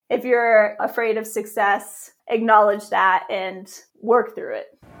if you're afraid of success, acknowledge that and work through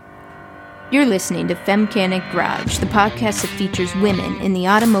it. You're listening to Femcanic Garage, the podcast that features women in the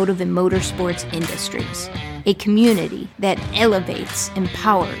automotive and motorsports industries. A community that elevates,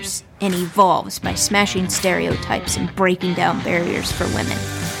 empowers, and evolves by smashing stereotypes and breaking down barriers for women.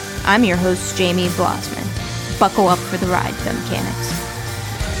 I'm your host, Jamie Blosman. Buckle up for the ride, Femcanics.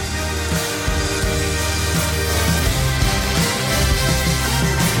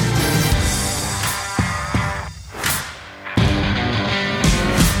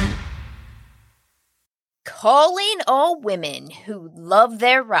 Calling all women who love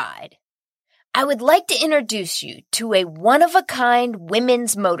their ride. I would like to introduce you to a one-of-a-kind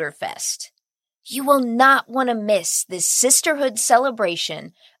women's motorfest. You will not want to miss this sisterhood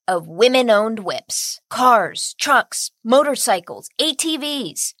celebration of women-owned whips, cars, trucks, motorcycles,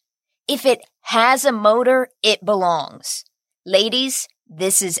 ATVs. If it has a motor, it belongs. Ladies,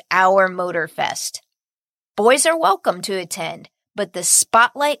 this is our motorfest. Boys are welcome to attend, but the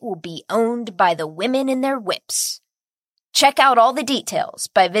spotlight will be owned by the women in their whips. Check out all the details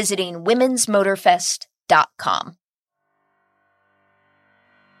by visiting womensmotorfest.com.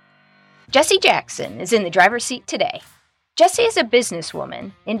 Jessie Jackson is in the driver's seat today. Jessie is a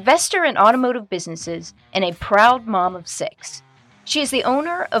businesswoman, investor in automotive businesses, and a proud mom of 6. She is the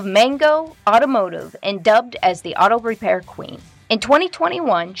owner of Mango Automotive and dubbed as the Auto Repair Queen. In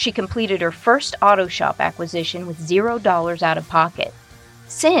 2021, she completed her first auto shop acquisition with $0 out of pocket.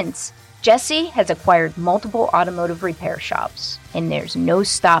 Since, Jessie has acquired multiple automotive repair shops, and there's no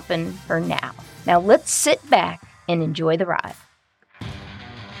stopping her now. Now let's sit back and enjoy the ride.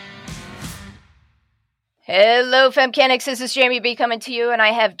 Hello, Femcanics. This is Jamie B coming to you, and I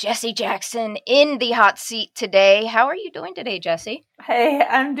have Jessie Jackson in the hot seat today. How are you doing today, Jessie? Hey,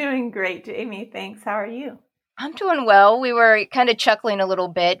 I'm doing great, Jamie. Thanks. How are you? I'm doing well. We were kind of chuckling a little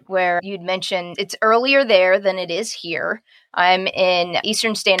bit where you'd mentioned it's earlier there than it is here. I'm in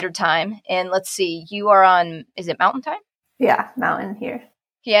Eastern Standard Time, and let's see, you are on, is it Mountain Time? Yeah, Mountain here.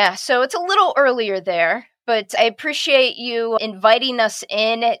 Yeah, so it's a little earlier there, but I appreciate you inviting us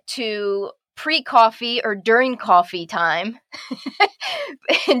in to pre-coffee or during coffee time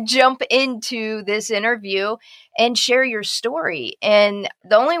and jump into this interview and share your story. And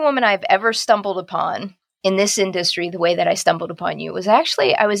the only woman I've ever stumbled upon in this industry, the way that I stumbled upon you, was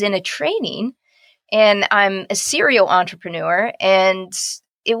actually I was in a training, and I'm a serial entrepreneur, and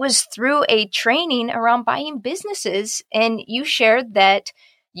it was through a training around buying businesses, and you shared that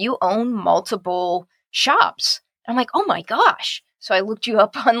you own multiple shops. I'm like, oh my gosh. So I looked you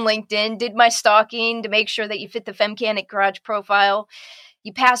up on LinkedIn, did my stalking to make sure that you fit the Femcanic Garage profile.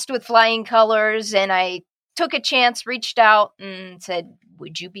 You passed with flying colors, and I took a chance, reached out, and said,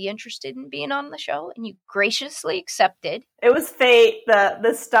 would you be interested in being on the show? And you graciously accepted. It was fate.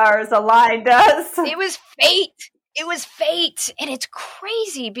 The stars aligned us. It was fate. It was fate. And it's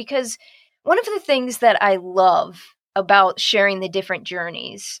crazy because one of the things that I love about sharing the different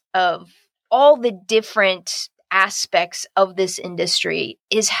journeys of all the different aspects of this industry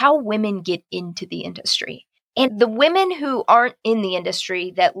is how women get into the industry. And the women who aren't in the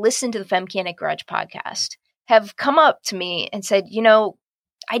industry that listen to the Femcanic Garage podcast have come up to me and said, you know,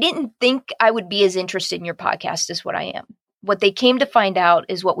 I didn't think I would be as interested in your podcast as what I am. What they came to find out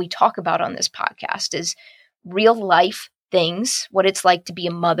is what we talk about on this podcast is real life things, what it's like to be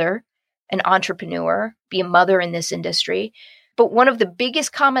a mother, an entrepreneur, be a mother in this industry. But one of the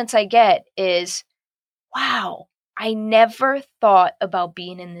biggest comments I get is, wow, I never thought about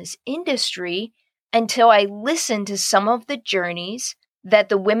being in this industry until I listened to some of the journeys that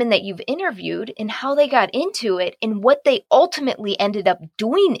the women that you've interviewed and how they got into it and what they ultimately ended up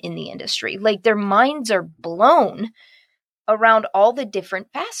doing in the industry. Like their minds are blown around all the different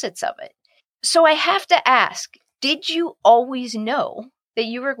facets of it. So I have to ask, did you always know that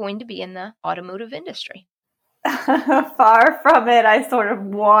you were going to be in the automotive industry? Far from it. I sort of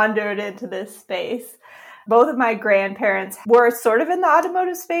wandered into this space. Both of my grandparents were sort of in the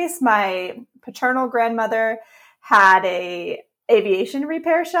automotive space. My paternal grandmother had a aviation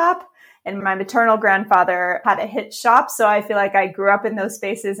repair shop, and my maternal grandfather had a hitch shop. So I feel like I grew up in those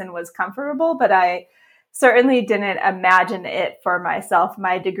spaces and was comfortable, but I certainly didn't imagine it for myself.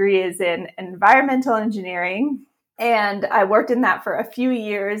 My degree is in environmental engineering, and I worked in that for a few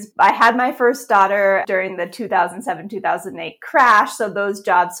years. I had my first daughter during the 2007-2008 crash, so those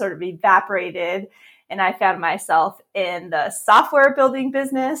jobs sort of evaporated. And I found myself in the software building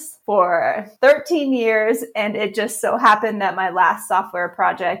business for 13 years. And it just so happened that my last software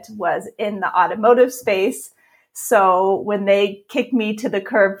project was in the automotive space. So when they kicked me to the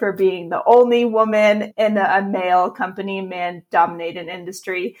curb for being the only woman in a male company, man-dominated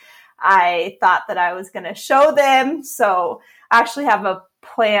industry, I thought that I was going to show them. So I actually have a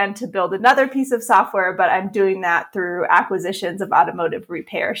plan to build another piece of software, but I'm doing that through acquisitions of automotive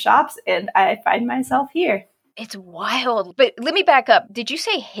repair shops, and I find myself here. It's wild. But let me back up. Did you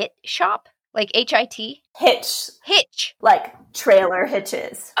say hit shop? Like H-I-T? Hitch. Like trailer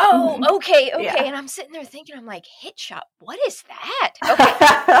hitches. Oh, okay. Yeah. And I'm sitting there thinking, I'm like, hit shop? What is that?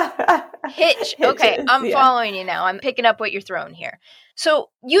 Okay. Hitch. Okay, I'm following you now. I'm picking up what you're throwing here. So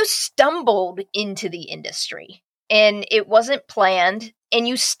you stumbled into the industry, and it wasn't planned, and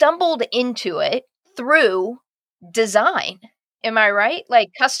you stumbled into it through design. Am I right?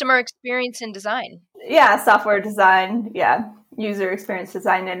 Like customer experience and design. Yeah, software design. Yeah. User experience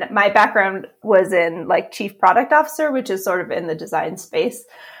design. And my background was in like chief product officer, which is sort of in the design space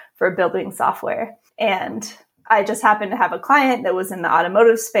for building software. And I just happened to have a client that was in the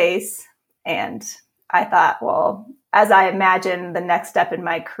automotive space. And I thought, well, as I imagine the next step in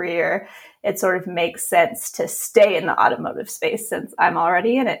my career, it sort of makes sense to stay in the automotive space since I'm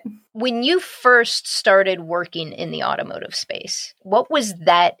already in it. When you first started working in the automotive space, what was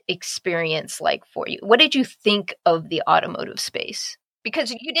that experience like for you? What did you think of the automotive space?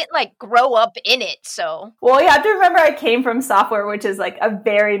 Because you didn't like grow up in it, so. Well, you have to remember I came from software, which is like a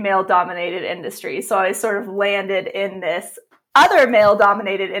very male-dominated industry. So I sort of landed in this other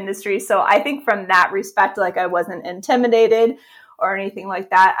male-dominated industry. So I think from that respect, like I wasn't intimidated or anything like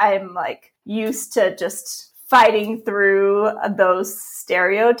that. I'm like used to just fighting through those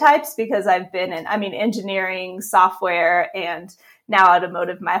stereotypes because I've been in, engineering, software, and now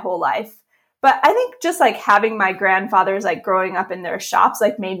automotive my whole life. But I think just like having my grandfathers, like growing up in their shops,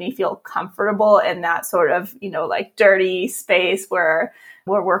 like made me feel comfortable in that sort of, like dirty space where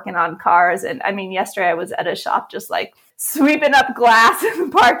we're working on cars. And yesterday I was at a shop just like sweeping up glass in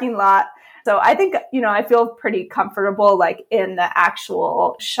the parking lot. So I think, I feel pretty comfortable like in the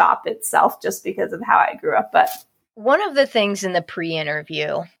actual shop itself just because of how I grew up. But one of the things in the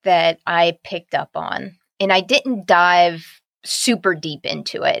pre-interview that I picked up on, and I didn't dive super deep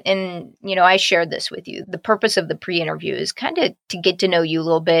into it. And, I shared this with you. The purpose of the pre-interview is kind of to get to know you a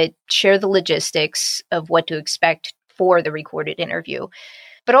little bit, share the logistics of what to expect for the recorded interview,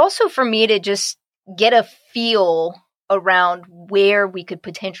 but also for me to just get a feel around where we could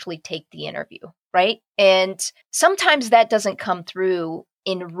potentially take the interview, right? And sometimes that doesn't come through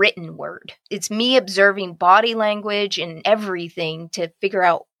in written word. It's me observing body language and everything to figure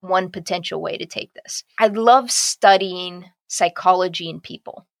out one potential way to take this. I love studying psychology in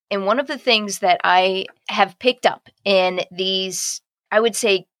people. And one of the things that I have picked up in these, I would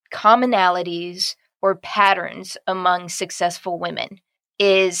say, commonalities or patterns among successful women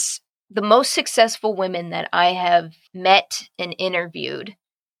is the most successful women that I have met and interviewed,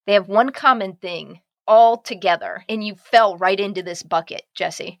 they have one common thing all together. And you fell right into this bucket,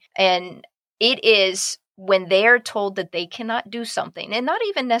 Jessie. And it is when they are told that they cannot do something, and not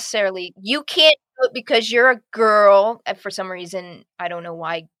even necessarily you can't do it because you're a girl. For some reason, I don't know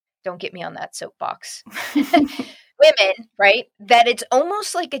why. Don't get me on that soapbox. Women, right? That it's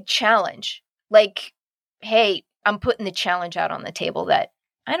almost like a challenge. Like, hey, I'm putting the challenge out on the table that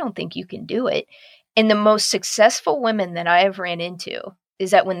I don't think you can do it. And the most successful women that I have ran into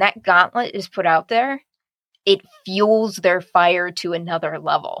is that when that gauntlet is put out there, it fuels their fire to another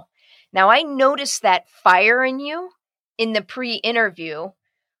level. Now, I noticed that fire in you in the pre-interview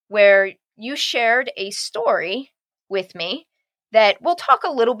where you shared a story with me that we'll talk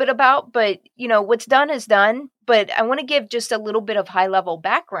a little bit about, but what's done is done. But I want to give just a little bit of high-level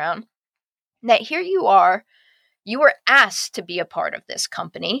background that here you are. You were asked to be a part of this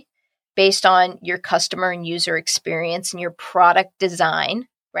company based on your customer and user experience and your product design,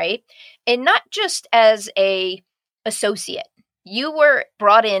 right? And not just as a associate. You were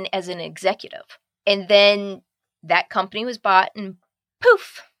brought in as an executive. And then that company was bought and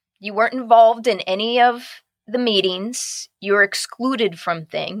poof, you weren't involved in any of the meetings. You were excluded from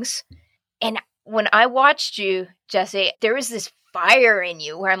things. And when I watched you, Jessie, there was this fire in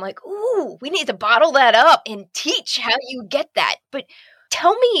you where I'm like, ooh, we need to bottle that up and teach how you get that. But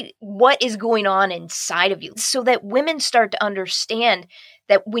tell me what is going on inside of you so that women start to understand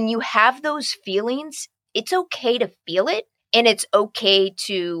that when you have those feelings, it's okay to feel it and it's okay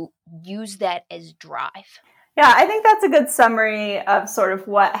to use that as drive. Yeah, I think that's a good summary of sort of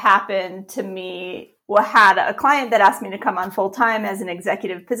what happened to me. Well, had a client that asked me to come on full time as an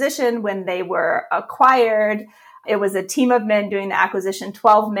executive position when they were acquired. It was a team of men doing the acquisition,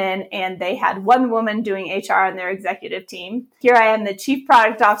 12 men, and they had one woman doing HR on their executive team. Here I am, the chief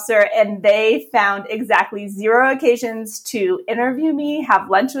product officer, and they found exactly 0 occasions to interview me, have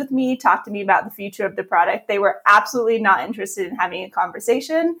lunch with me, talk to me about the future of the product. They were absolutely not interested in having a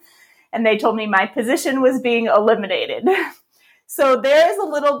conversation. And they told me my position was being eliminated. So there is a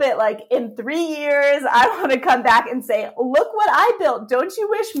little bit like, in 3 years, I want to come back and say, look what I built. Don't you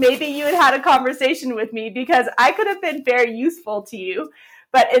wish maybe you had had a conversation with me, because I could have been very useful to you,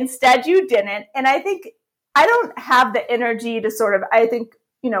 but instead you didn't. And I think I don't have the energy to sort of, I think,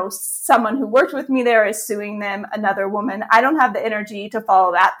 someone who worked with me there is suing them, another woman. I don't have the energy to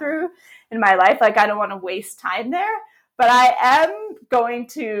follow that through in my life. Like, I don't want to waste time there, but I am going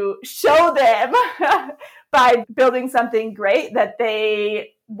to show them by building something great that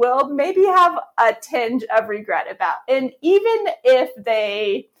they will maybe have a tinge of regret about. And even if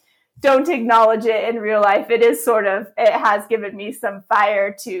they don't acknowledge it in real life, it has given me some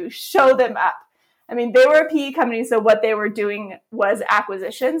fire to show them up. I mean, they were a PE company, so what they were doing was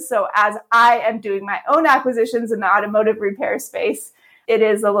acquisitions. So as I am doing my own acquisitions in the automotive repair space, it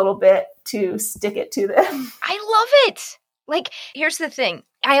is a little bit to stick it to them. I love it. Like, here's the thing.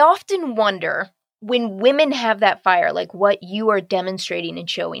 I often wonder, when women have that fire, like what you are demonstrating and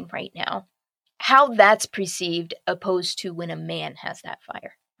showing right now, how that's perceived opposed to when a man has that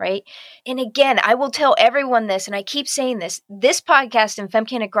fire, right? And again, I will tell everyone this, and I keep saying this podcast in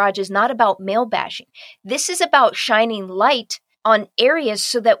Femcanic Garage is not about male bashing. This is about shining light on areas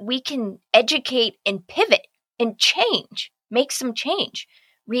so that we can educate and pivot and change, make some change,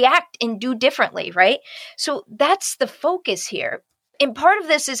 react and do differently, right? So that's the focus here. And part of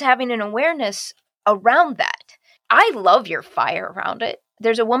this is having an awareness around that. I love your fire around it.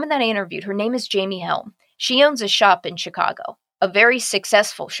 There's a woman that I interviewed. Her name is Jamie Helm. She owns a shop in Chicago, a very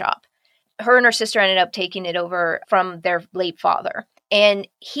successful shop. Her and her sister ended up taking it over from their late father. And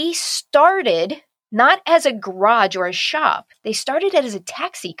he started not as a garage or a shop. They started it as a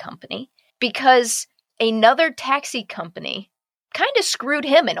taxi company because another taxi company kind of screwed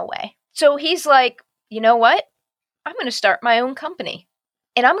him in a way. So he's like, you know what? I'm going to start my own company.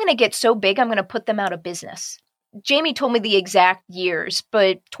 And I'm going to get so big, I'm going to put them out of business. Jamie told me the exact years,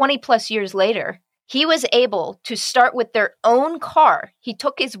 but 20 plus years later, he was able to start with their own car. He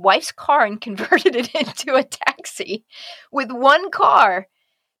took his wife's car and converted it into a taxi with one car,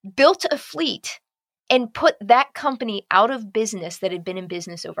 built a fleet, and put that company out of business that had been in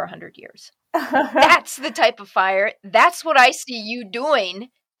business over 100 years. That's the type of fire. That's what I see you doing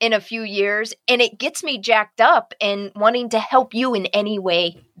in a few years, and it gets me jacked up and wanting to help you in any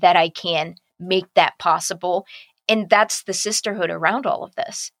way that I can make that possible. And that's the sisterhood around all of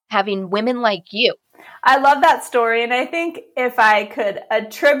this, having women like you. I love that story. And I think if I could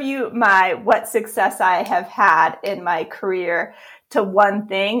attribute what success I have had in my career to one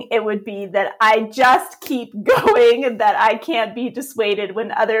thing, it would be that I just keep going, that I can't be dissuaded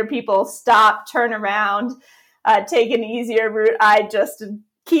when other people stop, turn around, take an easier route. I just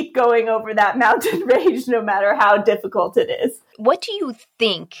keep going over that mountain range, no matter how difficult it is. What do you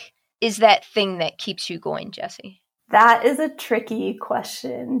think is that thing that keeps you going, Jessie? That is a tricky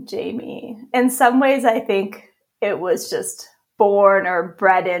question, Jamie. In some ways, I think it was just born or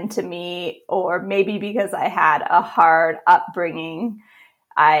bred into me, or maybe because I had a hard upbringing.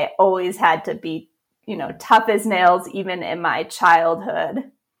 I always had to be, tough as nails, even in my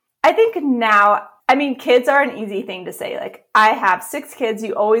childhood. I think now, kids are an easy thing to say. Like, I have 6 kids.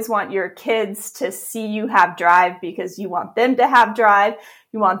 You always want your kids to see you have drive because you want them to have drive.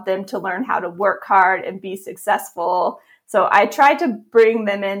 You want them to learn how to work hard and be successful. So I try to bring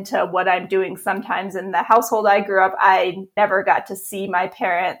them into what I'm doing. Sometimes in the household I grew up, I never got to see my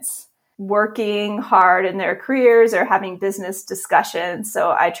parents working hard in their careers or having business discussions.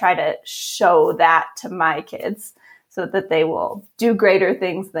 So I try to show that to my kids so that they will do greater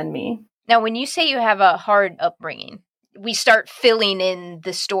things than me. Now, when you say you have a hard upbringing, we start filling in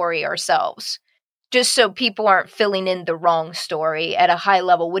the story ourselves. Just so people aren't filling in the wrong story at a high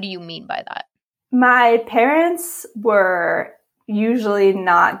level, what do you mean by that? My parents were usually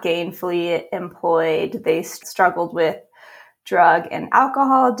not gainfully employed. They struggled with drug and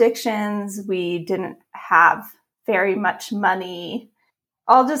alcohol addictions. We didn't have very much money.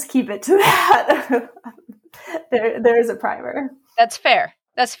 I'll just keep it to that. There's a primer. That's fair.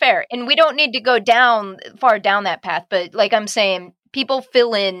 That's fair. And we don't need to go far down that path. But like I'm saying, people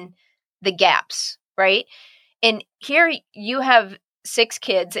fill in the gaps, right? And here you have 6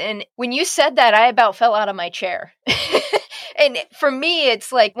 kids. And when you said that, I about fell out of my chair. And for me,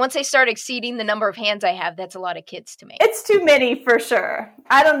 it's like once I start exceeding the number of hands I have, that's a lot of kids to me. It's too many for sure.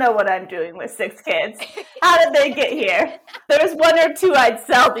 I don't know what I'm doing with 6 kids. How did they get here? There's 1 or 2 I'd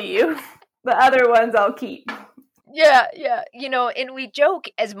sell to you. The other ones I'll keep. Yeah. And we joke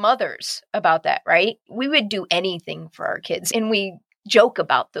as mothers about that, right? We would do anything for our kids, and we joke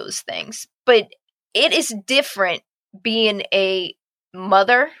about those things. But it is different being a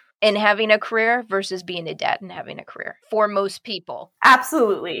mother and having a career versus being a dad and having a career for most people.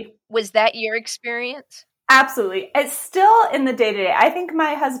 Absolutely. Was that your experience? Absolutely. It's still in the day-to-day. I think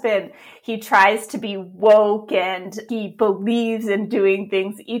my husband, he tries to be woke and he believes in doing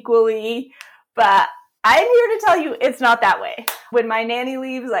things equally, but I'm here to tell you it's not that way. When my nanny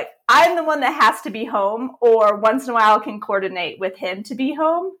leaves, like, I'm the one that has to be home, or once in a while can coordinate with him to be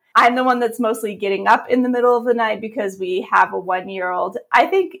home. I'm the one that's mostly getting up in the middle of the night because we have a 1-year-old. I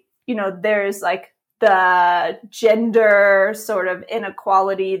think, there's like the gender sort of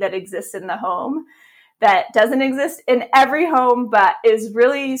inequality that exists in the home that doesn't exist in every home, but is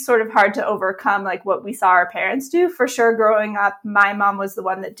really sort of hard to overcome, like what we saw our parents do. For sure, growing up, my mom was the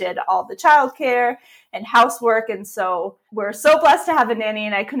one that did all the childcare and housework. And so we're so blessed to have a nanny,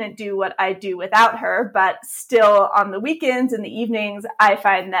 and I couldn't do what I do without her. But still, on the weekends and the evenings, I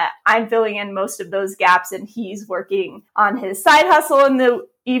find that I'm filling in most of those gaps, and he's working on his side hustle in the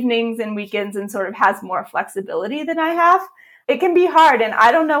evenings and weekends and sort of has more flexibility than I have. It can be hard, and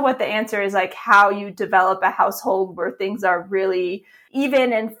I don't know what the answer is, like how you develop a household where things are really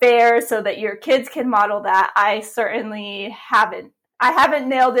even and fair so that your kids can model that. I certainly haven't. I haven't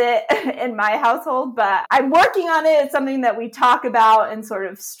nailed it in my household, but I'm working on it. It's something that we talk about and sort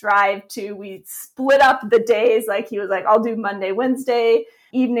of strive to. We split up the days. Like he was like, I'll do Monday, Wednesday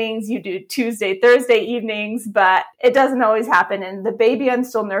evenings. You do Tuesday, Thursday evenings, but it doesn't always happen. And the baby, I'm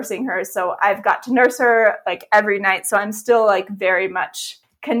still nursing her. So I've got to nurse her like every night. So I'm still like very much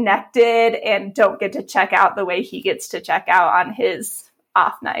connected and don't get to check out the way he gets to check out on his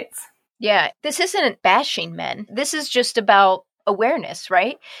off nights. Yeah, this isn't bashing men. This is just about awareness,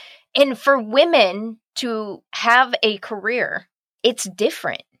 right? And for women to have a career, it's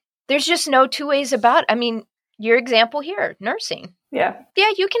different. There's just no two ways about it. I mean, your example here, nursing. Yeah,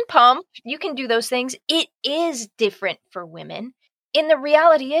 you can pump, you can do those things. It is different for women. And the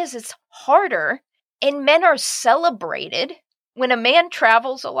reality is it's harder, and men are celebrated. When a man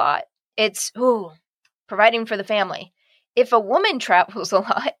travels a lot, it's, providing for the family. If a woman travels a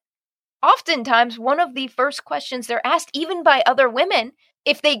lot, oftentimes one of the first questions they're asked, even by other women,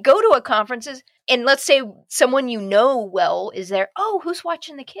 if they go to a conference, and let's say someone you know well is there, who's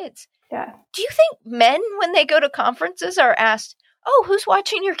watching the kids? Yeah. Do you think men, when they go to conferences, are asked, who's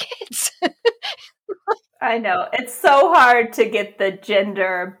watching your kids? I know. It's so hard to get the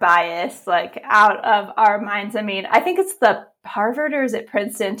gender bias like out of our minds. I mean, I think it's the Harvard or is it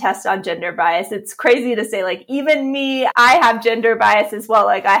Princeton test on gender bias. It's crazy to say, like, even me, I have gender bias as well.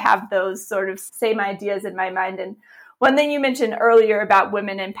 Like, I have those sort of same ideas in my mind. And one thing you mentioned earlier about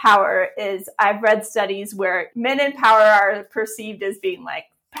women in power is I've read studies where men in power are perceived as being like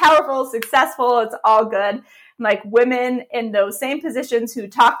powerful, successful, it's all good. Like women in those same positions who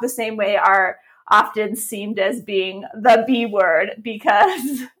talk the same way are often seemed as being the B word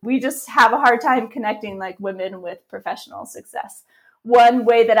because we just have a hard time connecting like women with professional success. One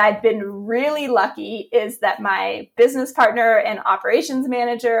way that I've been really lucky is that my business partner and operations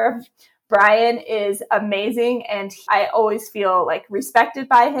manager, Brian, is amazing. And I always feel like respected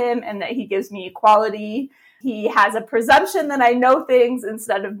by him and that he gives me equality. He has a presumption that I know things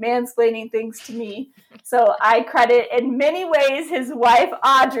instead of mansplaining things to me. So I credit in many ways his wife,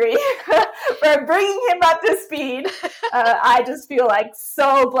 Audrey, for bringing him up to speed. I just feel like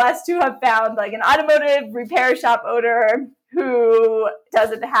so blessed to have found like an automotive repair shop owner who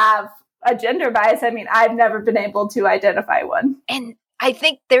doesn't have a gender bias. I mean, I've never been able to identify one. And I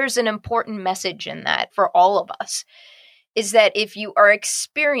think there's an important message in that for all of us, is that if you are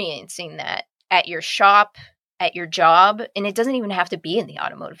experiencing that at your shop, at your job, and it doesn't even have to be in the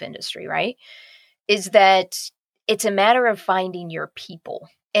automotive industry, right? Is that it's a matter of finding your people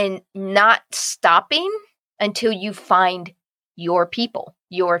and not stopping until you find your people,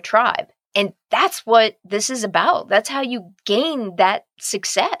 your tribe. And that's what this is about. That's how you gain that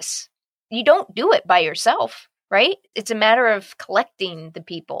success. You don't do it by yourself, right? It's a matter of collecting the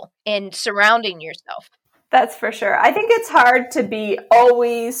people and surrounding yourself. That's for sure. I think it's hard to be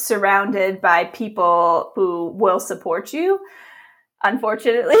always surrounded by people who will support you,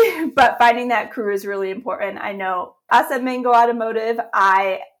 unfortunately, but finding that crew is really important. I know us at Mango Automotive,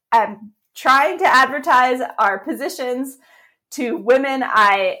 I am trying to advertise our positions to women.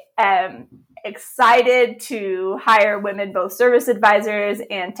 I am excited to hire women, both service advisors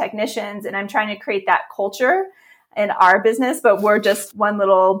and technicians. And I'm trying to create that culture in our business, but we're just one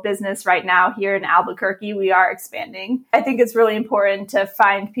little business right now here in Albuquerque. We are expanding. I think it's really important to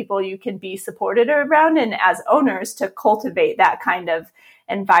find people you can be supported around, and as owners to cultivate that kind of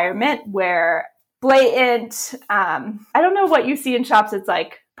environment where blatant, I don't know what you see in shops. It's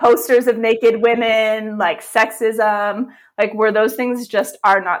like posters of naked women, like sexism, like where those things just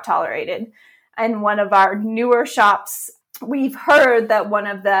are not tolerated. And one of our newer shops, we've heard that one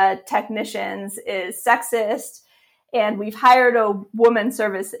of the technicians is sexist, and we've hired a woman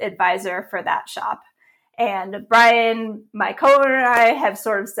service advisor for that shop. And Brian, my co-owner, and I have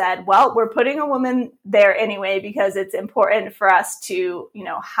sort of said, well, we're putting a woman there anyway because it's important for us to,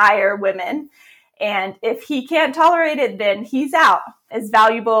 hire women. And if he can't tolerate it, then he's out. As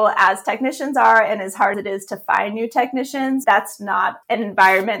valuable as technicians are and as hard as it is to find new technicians, that's not an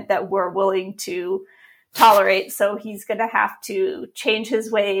environment that we're willing to tolerate. So he's going to have to change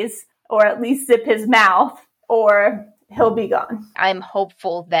his ways, or at least zip his mouth, or he'll be gone. I'm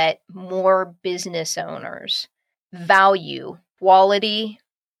hopeful that more business owners value quality,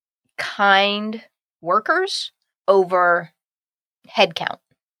 kind workers over headcount,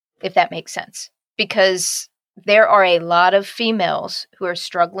 if that makes sense. Because there are a lot of females who are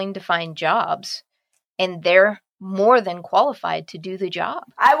struggling to find jobs, and they're more than qualified to do the job.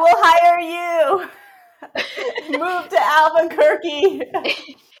 I will hire you. Move to Albuquerque.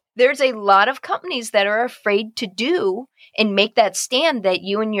 There's a lot of companies that are afraid to do and make that stand that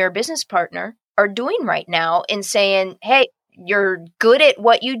you and your business partner are doing right now, and saying, hey, you're good at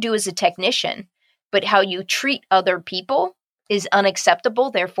what you do as a technician, but how you treat other people is unacceptable.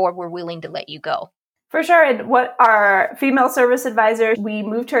 Therefore, we're willing to let you go. For sure. And what our female service advisor, we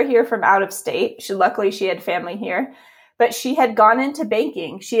moved her here from out of state. Luckily, she had family here, but she had gone into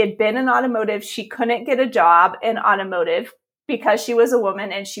banking. She had been in automotive. She couldn't get a job in automotive because she was a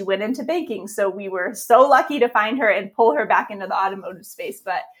woman, and she went into banking. So we were so lucky to find her and pull her back into the automotive space.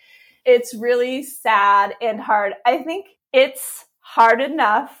 But it's really sad and hard. I think it's hard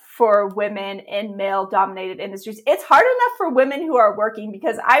enough for women in male-dominated industries. It's hard enough for women who are working,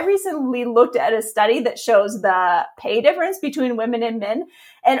 because I recently looked at a study that shows the pay difference between women and men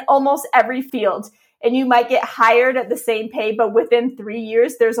in almost every field. And you might get hired at the same pay, but within 3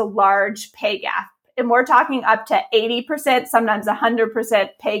 years, there's a large pay gap. And we're talking up to 80%, sometimes 100%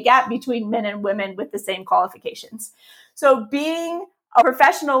 pay gap between men and women with the same qualifications. So being a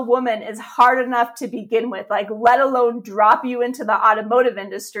professional woman is hard enough to begin with, like, let alone drop you into the automotive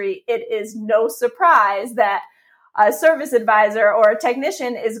industry. It is no surprise that a service advisor or a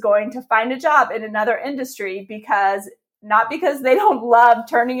technician is going to find a job in another industry, not because they don't love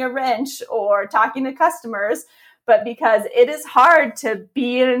turning a wrench or talking to customers, but because it is hard to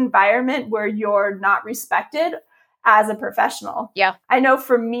be in an environment where you're not respected as a professional. Yeah. I know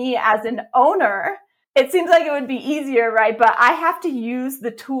for me as an owner, it seems like it would be easier, right? But I have to use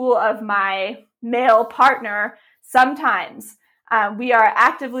the tool of my male partner sometimes. We are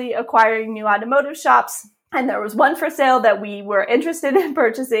actively acquiring new automotive shops, and there was one for sale that we were interested in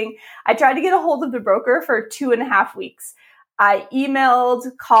purchasing. I tried to get a hold of the broker for 2.5 weeks. I emailed,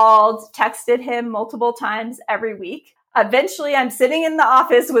 called, texted him multiple times every week. Eventually, I'm sitting in the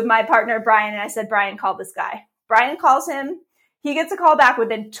office with my partner, Brian, and I said, Brian, call this guy. Brian calls him. He gets a call back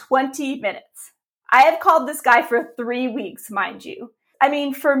within 20 minutes. I have called this guy for 3 weeks, mind you. I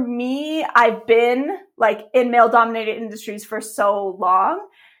mean, for me, I've been like in male-dominated industries for so long.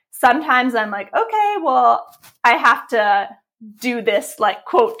 Sometimes I'm like, okay, well, I have to do this like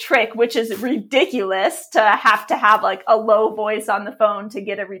quote trick, which is ridiculous to have like a low voice on the phone to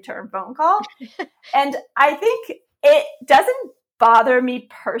get a return phone call. And I think it doesn't bother me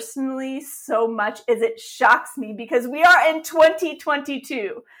personally so much as it shocks me, because we are in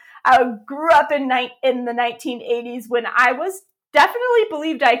 2022. I grew up in the 1980s when I was definitely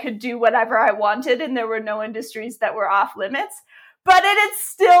believed I could do whatever I wanted, and there were no industries that were off limits. But it is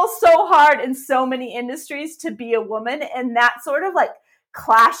still so hard in so many industries to be a woman. And that sort of like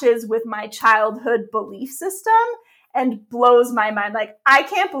clashes with my childhood belief system and blows my mind. Like, I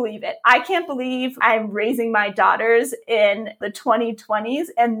can't believe it. I can't believe I'm raising my daughters in the 2020s,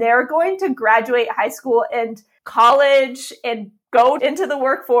 and they're going to graduate high school and college and go into the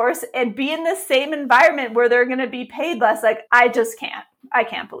workforce and be in the same environment where they're going to be paid less. Like, I just can't. I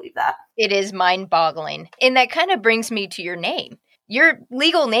can't believe that. It is mind-boggling. And that kind of brings me to your name. Your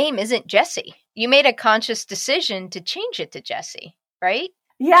legal name isn't Jessie. You made a conscious decision to change it to Jessie, right?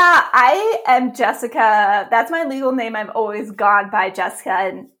 Yeah, I am Jessica. That's my legal name. I've always gone by Jessica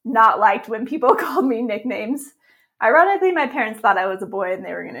and not liked when people called me nicknames. Ironically, my parents thought I was a boy and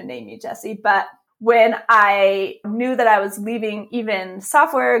they were going to name me Jessie. But when I knew that I was leaving even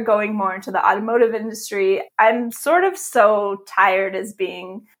software, going more into the automotive industry, I'm sort of so tired as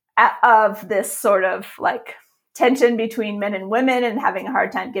being of this sort of like tension between men and women and having a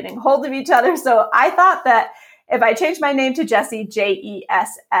hard time getting hold of each other. So I thought that if I changed my name to Jessie, Jesse,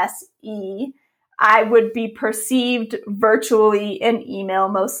 I would be perceived virtually in email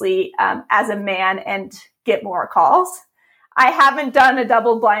mostly as a man and get more calls. I haven't done a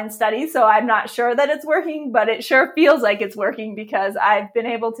double-blind study, so I'm not sure that it's working, but it sure feels like it's working because I've been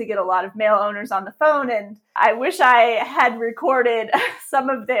able to get a lot of male owners on the phone, and I wish I had recorded some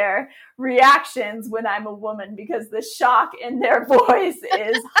of their reactions when I'm a woman because the shock in their voice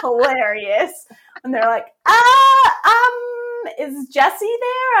is hilarious. And they're like, is Jessie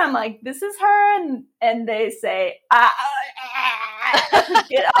there? I'm like, this is her. And they say,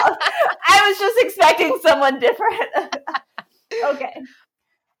 you know, I was just expecting someone different. Okay. And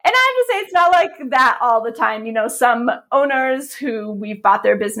I have to say, it's not like that all the time. You know, some owners who we've bought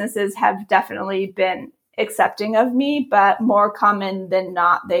their businesses have definitely been accepting of me, but more common than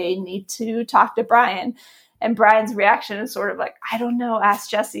not, they need to talk to Brian. And Brian's reaction is sort of like, I don't know, ask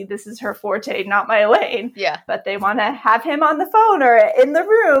Jessie. This is her forte, not my lane. Yeah. But they want to have him on the phone or in the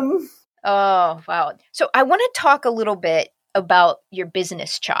room. Oh, wow. So I want to talk a little bit about your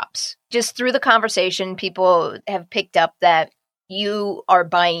business chops. Just through the conversation, people have picked up that you are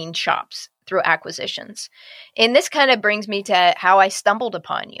buying shops through acquisitions. And this kind of brings me to how I stumbled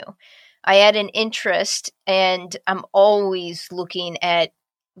upon you. I had an interest, and I'm always looking at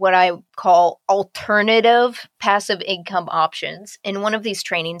what I call alternative passive income options. And one of these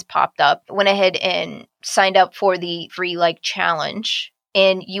trainings popped up. Went ahead and signed up for the free challenge.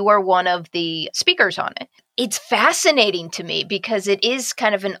 And you are one of the speakers on it. It's fascinating to me because it is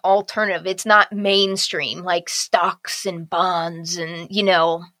kind of an alternative. It's not mainstream like stocks and bonds and, you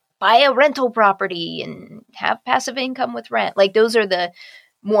know, buy a rental property and have passive income with rent. Like those are the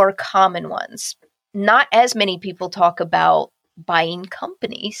more common ones. Not as many people talk about buying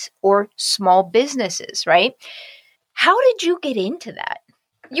companies or small businesses, right? How did you get into that?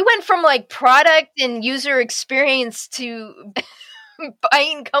 You went from product and user experience to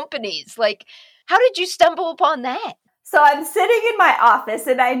buying companies. How did you stumble upon that? So I'm sitting in my office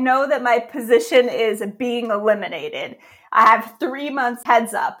and I know that my position is being eliminated. I have 3 months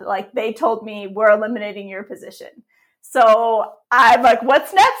heads up. They told me we're eliminating your position. So I'm like,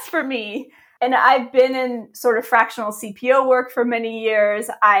 what's next for me? And I've been in sort of fractional CPO work for many years.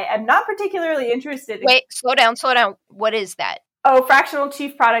 I am not particularly interested in... Wait, slow down. What is that? Oh, fractional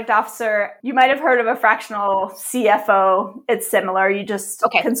chief product officer. You might have heard of a fractional CFO. It's similar. You just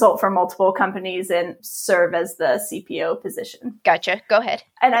consult for multiple companies and serve as the CPO position. Gotcha. Go ahead.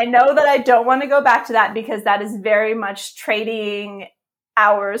 And I know that I don't want to go back to that because that is very much trading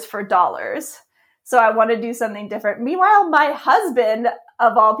hours for dollars. So I want to do something different. Meanwhile, my husband,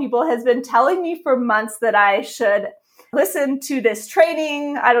 of all people, has been telling me for months that I should listen to this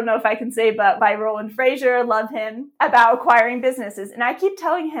training. I don't know if I can say, but by Roland Frazier, love him, about acquiring businesses. And I keep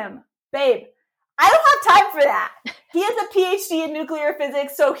telling him, babe, I don't have time for that. He has a PhD in nuclear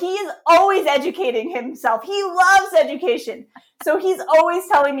physics, so he is always educating himself. He loves education. So he's always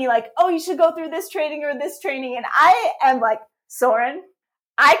telling me oh, you should go through this training or this training. And I am like, Soren,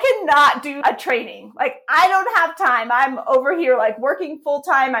 I cannot do a training. I don't have time. I'm over here working full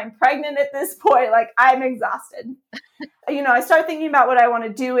time. I'm pregnant at this point. I'm exhausted. I start thinking about what I want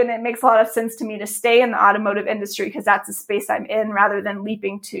to do, and it makes a lot of sense to me to stay in the automotive industry because that's the space I'm in rather than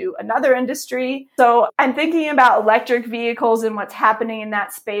leaping to another industry. So I'm thinking about electric vehicles and what's happening in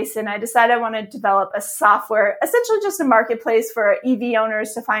that space. And I decided I want to develop a software, essentially just a marketplace for EV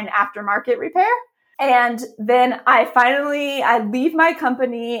owners to find aftermarket repair. And then I leave my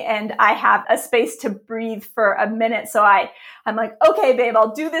company and I have a space to breathe for a minute. So I'm like, okay, babe,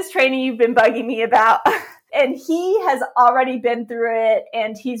 I'll do this training you've been bugging me about. And he has already been through it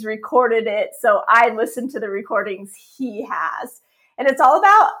and he's recorded it. So I listen to the recordings he has. And it's all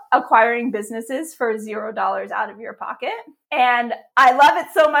about acquiring businesses for $0 out of your pocket. And I love it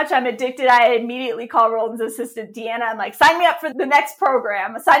so much. I'm addicted. I immediately call Roland's assistant, Deanna. I'm like, sign me up for the next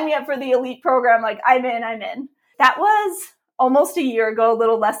program. Sign me up for the elite program. I'm in. That was almost a year ago, a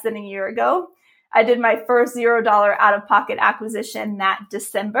little less than a year ago. I did my first $0 out-of-pocket acquisition that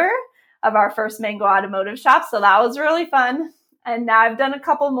December of our first Mango Automotive shop. So that was really fun. And now I've done a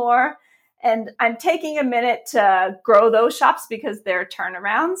couple more. And I'm taking a minute to grow those shops because they're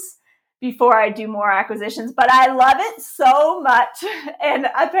turnarounds before I do more acquisitions. But I love it so much. And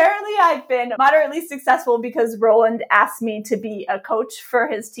apparently I've been moderately successful because Roland asked me to be a coach for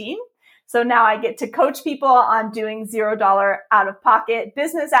his team. So now I get to coach people on doing $0 out-of-pocket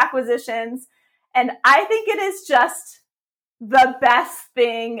business acquisitions. And I think it is just the best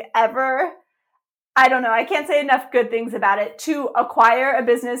thing ever. I don't know. I can't say enough good things about it. To acquire a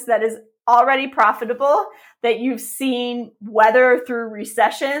business that is already profitable, that you've seen weather through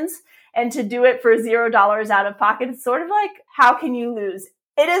recessions, and to do it for $0 out of pocket, it's sort of like, how can you lose?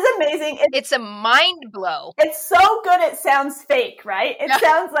 It is amazing. It's a mind blow. It's so good it sounds fake, right? It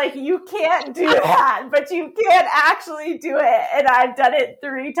sounds like you can't do that, but you can actually do it. And I've done it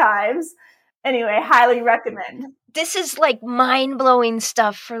 3 times. Anyway, highly recommend. This is like mind-blowing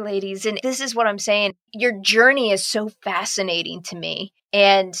stuff for ladies. And this is what I'm saying. Your journey is so fascinating to me.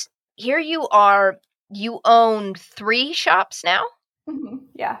 And here you are, you own 3 shops now? Mm-hmm.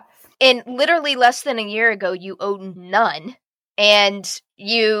 Yeah. And literally less than a year ago, you owned none. And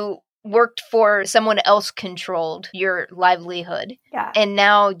you worked for someone else controlled your livelihood. Yeah. And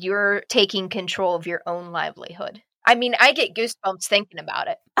now you're taking control of your own livelihood. I mean, I get goosebumps thinking about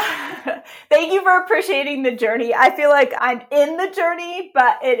it. Thank you for appreciating the journey. I feel like I'm in the journey,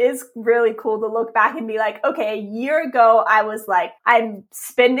 but it is really cool to look back and be like, okay, a year ago, I was like, I'm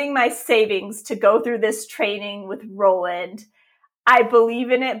spending my savings to go through this training with Roland. I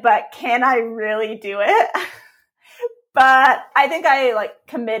believe in it, but can I really do it? But I think I like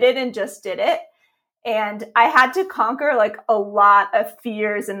committed and just did it. And I had to conquer like a lot of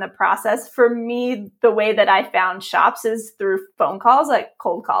fears in the process. For me, the way that I found shops is through phone calls, like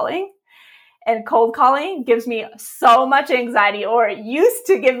cold calling. And cold calling gives me so much anxiety, or it used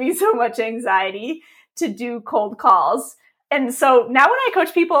to give me so much anxiety to do cold calls. And so now when I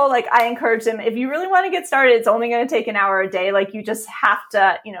coach people, like I encourage them, if you really want to get started, it's only going to take an hour a day. Like you just have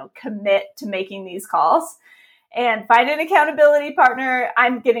to, commit to making these calls. And find an accountability partner.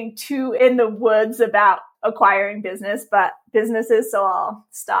 I'm getting too in the woods about acquiring businesses, so I'll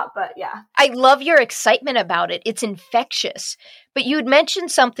stop. But yeah. I love your excitement about it. It's infectious. But you'd mentioned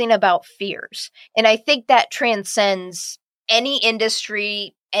something about fears. And I think that transcends any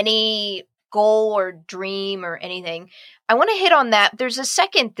industry, any goal or dream or anything. I want to hit on that. There's a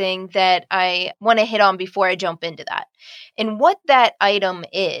second thing that I want to hit on before I jump into that. And what that item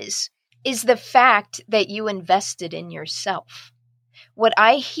is the fact that you invested in yourself. What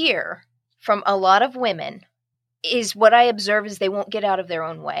I hear from a lot of women is what I observe is they won't get out of their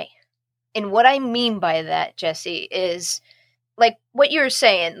own way. And what I mean by that, Jessie, is like what you're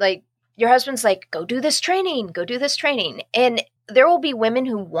saying, like your husband's like, go do this training. And there will be women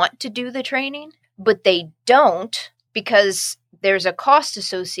who want to do the training, but they don't because there's a cost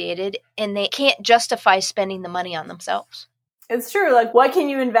associated and they can't justify spending the money on themselves. It's true. Like, what can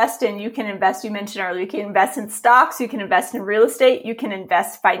you invest in? You mentioned earlier, you can invest in stocks, you can invest in real estate, you can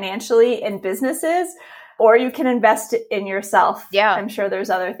invest financially in businesses, or you can invest in yourself. Yeah. I'm sure there's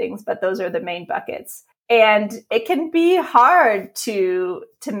other things, but those are the main buckets. And it can be hard to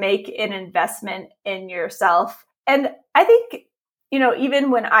make an investment in yourself. And I think,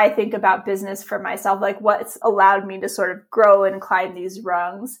 even when I think about business for myself, like what's allowed me to sort of grow and climb these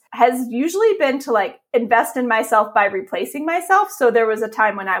rungs has usually been to like invest in myself by replacing myself. So there was a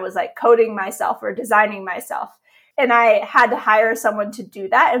time when I was like coding myself or designing myself, and I had to hire someone to do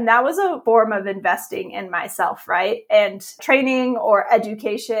that. And that was a form of investing in myself, right? And training or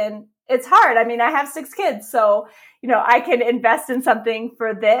education, it's hard. I mean, I have 6 kids, so I can invest in something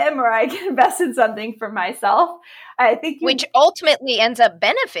for them or I can invest in something for myself. I think which ultimately ends up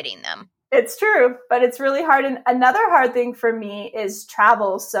benefiting them. It's true, but it's really hard. And another hard thing for me is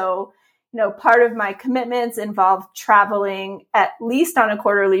travel. So, part of my commitments involve traveling at least on a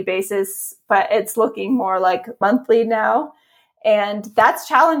quarterly basis, but it's looking more like monthly now. And that's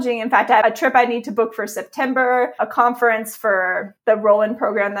challenging. In fact, I have a trip I need to book for September, a conference for the Roland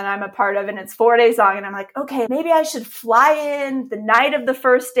program that I'm a part of, and it's 4 days long. And I'm like, okay, maybe I should fly in the night of the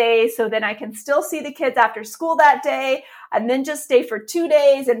first day so then I can still see the kids after school that day and then just stay for 2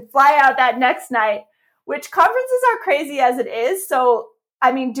 days and fly out that next night, which conferences are crazy as it is. So,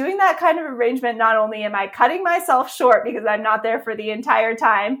 I mean, doing that kind of arrangement, not only am I cutting myself short because I'm not there for the entire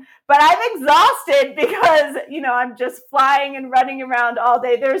time, but I'm exhausted because, I'm just flying and running around all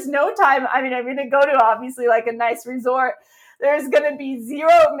day. There's no time. I mean, I'm going to go to obviously like a nice resort. There's going to be 0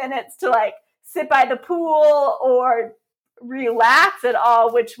 minutes to like sit by the pool or relax at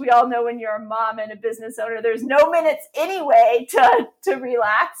all, which we all know when you're a mom and a business owner, there's no minutes anyway to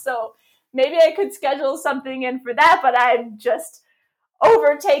relax. So maybe I could schedule something in for that, but I'm just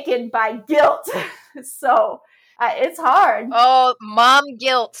overtaken by guilt. So it's hard. Oh, mom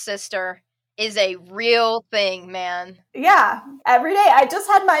guilt, sister, is a real thing, man. Yeah. Every day. I just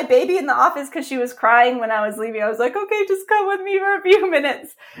had my baby in the office because she was crying when I was leaving. I was like, okay, just come with me for a few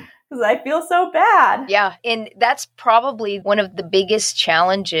minutes. because I feel so bad. Yeah. And that's probably one of the biggest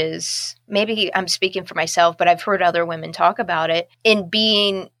challenges. Maybe I'm speaking for myself, but I've heard other women talk about it, in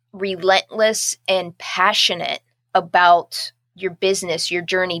being relentless and passionate about your business, your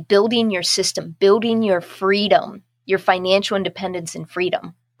journey, building your system, building your freedom, your financial independence and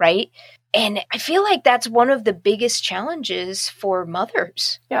freedom, right? And I feel like that's one of the biggest challenges for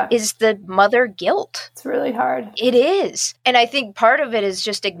mothers, is the mother guilt. It's really hard. It is. And I think part of it is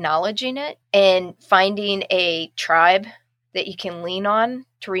just acknowledging it and finding a tribe that you can lean on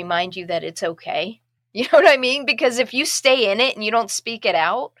to remind you that it's okay. You know what I mean? Because if you stay in it and you don't speak it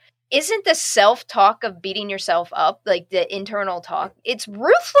out, isn't the self-talk of beating yourself up, like the internal talk, it's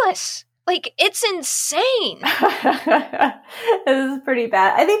ruthless. Like, it's insane. This is pretty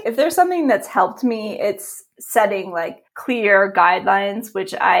bad. I think if there's something that's helped me, it's setting like clear guidelines,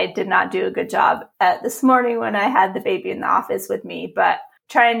 which I did not do a good job at this morning when I had the baby in the office with me, but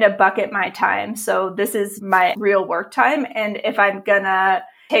trying to bucket my time. So this is my real work time. And if I'm gonna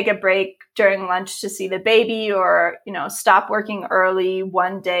take a break during lunch to see the baby, or, you know, stop working early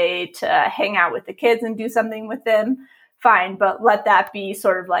one day to hang out with the kids and do something with them, fine. But let that be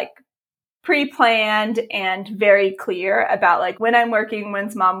sort of like pre-planned and very clear about like when I'm working,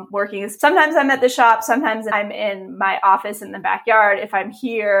 when's mom working. Sometimes I'm at the shop, sometimes I'm in my office in the backyard. If I'm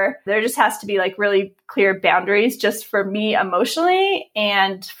here, there just has to be like really clear boundaries just for me emotionally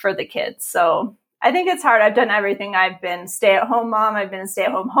and for the kids. So I think it's hard. I've done everything. I've been stay-at-home mom. I've been a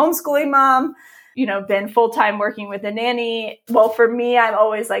stay-at-home homeschooling mom, you know, been full-time working with a nanny. Well, for me, I'm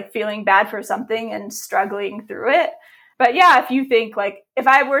always like feeling bad for something and struggling through it. But yeah, if you think like, if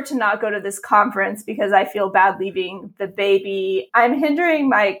I were to not go to this conference because I feel bad leaving the baby, I'm hindering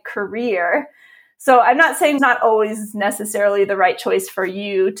my career. So I'm not saying it's not always necessarily the right choice for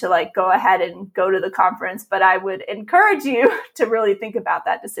you to like go ahead and go to the conference, but I would encourage you to really think about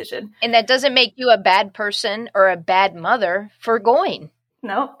that decision. And that doesn't make you a bad person or a bad mother for going.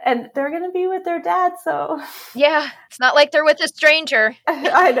 No, and they're going to be with their dad, so. Yeah, it's not like they're with a stranger.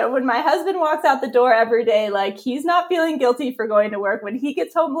 I know. When my husband walks out the door every day, like, he's not feeling guilty for going to work. When he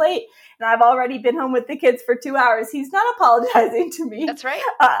gets home late, and I've already been home with the kids for 2 hours, he's not apologizing to me. That's right.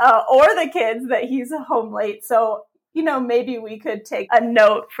 Or the kids that he's home late. So, you know, maybe we could take a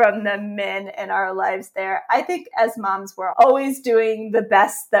note from the men in our lives there. I think as moms, we're always doing the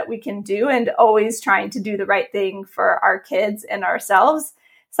best that we can do and always trying to do the right thing for our kids and ourselves.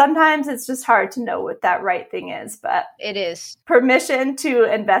 Sometimes it's just hard to know what that right thing is, but it is. Permission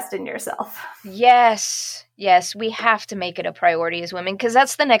to invest in yourself. Yes. Yes. We have to make it a priority as women, because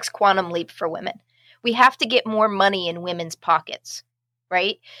that's the next quantum leap for women. We have to get more money in women's pockets,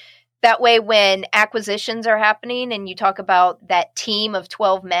 right? That way, when acquisitions are happening and you talk about that team of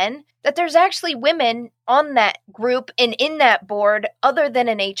 12 men, that there's actually women on that group and in that board other than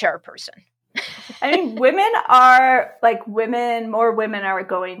an HR person. I mean, more women are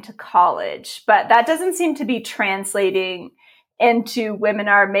going to college, but that doesn't seem to be translating into women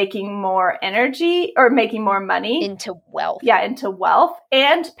are making more energy or making more money. Into wealth. Yeah, into wealth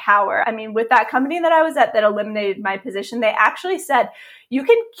and power. I mean, with that company that I was at that eliminated my position, they actually said, you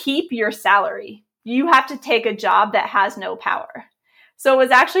can keep your salary. You have to take a job that has no power. So it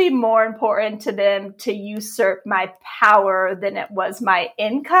was actually more important to them to usurp my power than it was my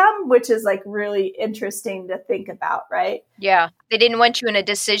income, which is like really interesting to think about, right? Yeah. They didn't want you in a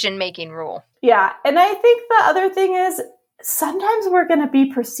decision-making role. Yeah. And I think the other thing is sometimes we're going to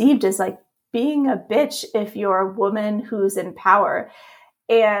be perceived as like being a bitch if you're a woman who's in power.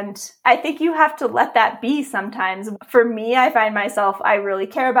 And I think you have to let that be sometimes. For me, I find myself, I really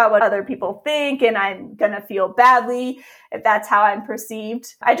care about what other people think, and I'm going to feel badly if that's how I'm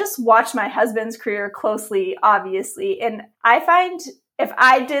perceived. I just watch my husband's career closely, obviously. And I find if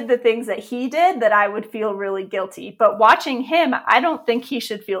I did the things that he did, that I would feel really guilty. But watching him, I don't think he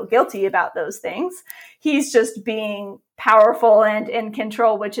should feel guilty about those things. He's just being powerful and in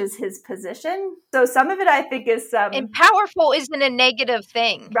control, which is his position. So some of it, I think, is and powerful isn't a negative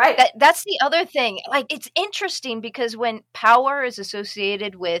thing, right? That's the other thing. Like, it's interesting because when power is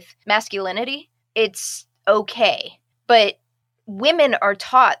associated with masculinity, it's okay. But women are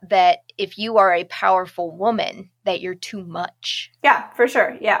taught that if you are a powerful woman, that you're too much. Yeah, for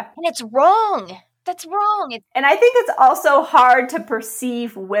sure. Yeah, and it's wrong. That's wrong. And I think it's also hard to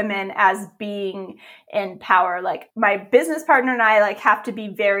perceive women as being in power. Like, my business partner and I have to be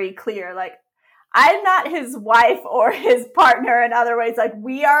very clear. Like, I'm not his wife or his partner in other ways. Like,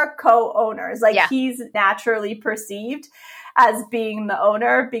 we are co-owners. Like, He's naturally perceived as being the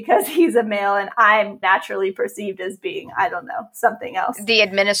owner because he's a male and I'm naturally perceived as being, I don't know, something else. The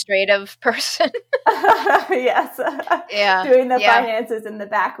administrative person. Yes. Yeah. Doing the finances in the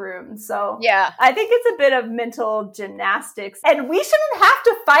back room. So yeah, I think it's a bit of mental gymnastics, and we shouldn't have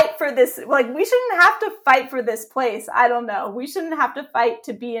to fight for this. Like, we shouldn't have to fight for this place. I don't know. We shouldn't have to fight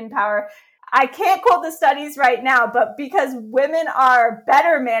to be in power. I can't quote the studies right now, but because women are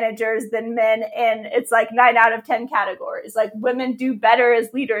better managers than men, and it's like 9 out of 10 categories, like women do better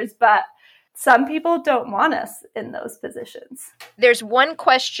as leaders, but some people don't want us in those positions. There's one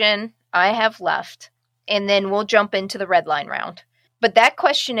question I have left, and then we'll jump into the red line round. But that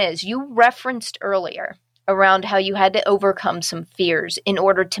question is, you referenced earlier around how you had to overcome some fears in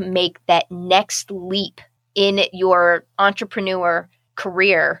order to make that next leap in your entrepreneur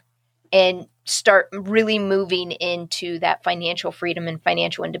career and start really moving into that financial freedom and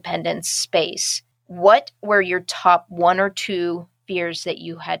financial independence space. What were your top 1 or 2 fears that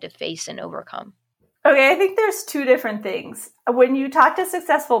you had to face and overcome? Okay, I think there's 2 different things. When you talk to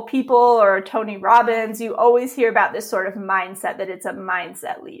successful people or Tony Robbins, you always hear about this sort of mindset, that it's a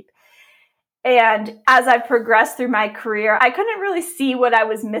mindset leap. And as I've progressed through my career, I couldn't really see what I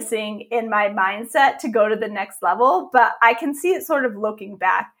was missing in my mindset to go to the next level, but I can see it sort of looking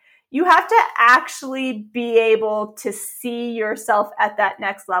back. You have to actually be able to see yourself at that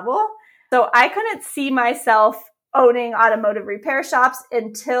next level. So I couldn't see myself owning automotive repair shops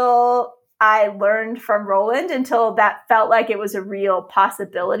until I learned from Roland, until that felt like it was a real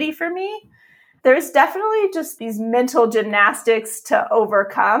possibility for me. There's definitely just these mental gymnastics to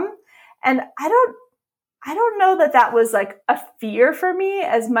overcome. And I don't know that that was like a fear for me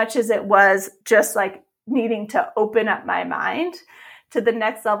as much as it was just like needing to open up my mind to the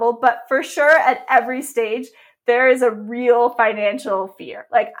next level. But for sure, at every stage, there is a real financial fear.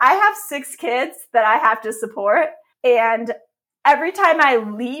 Like, I have 6 kids that I have to support. And every time I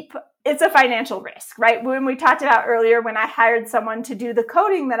leap, it's a financial risk, right? When we talked about earlier, when I hired someone to do the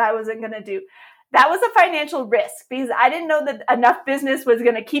coding that I wasn't going to do, that was a financial risk because I didn't know that enough business was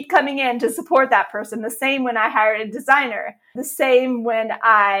going to keep coming in to support that person. The same when I hired a designer. The same when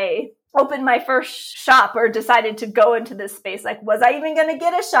I opened my first shop or decided to go into this space. Like, was I even going to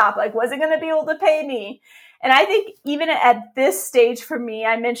get a shop? Like, was it going to be able to pay me? And I think even at this stage for me,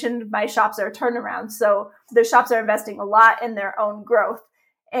 I mentioned my shops are turnaround. So the shops are investing a lot in their own growth.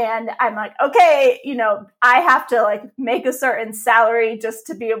 And I'm like, okay, I have to like make a certain salary just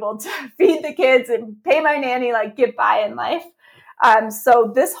to be able to feed the kids and pay my nanny, like get by in life.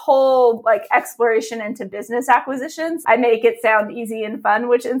 So this whole like exploration into business acquisitions, I make it sound easy and fun,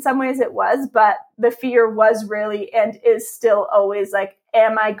 which in some ways it was, but the fear was really and is still always like,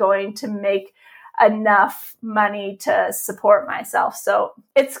 am I going to make enough money to support myself? So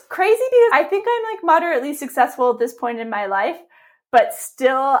it's crazy because I think I'm like moderately successful at this point in my life, but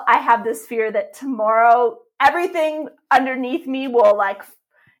still I have this fear that tomorrow everything underneath me will like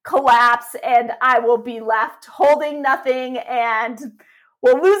collapse and I will be left holding nothing and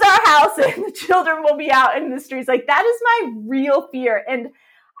we'll lose our house and the children will be out in the streets. Like, that is my real fear. And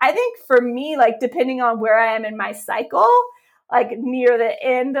I think for me, like, depending on where I am in my cycle, like near the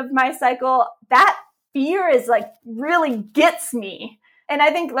end of my cycle, that fear is like really gets me. And I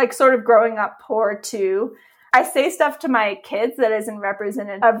think like sort of growing up poor too, I say stuff to my kids that isn't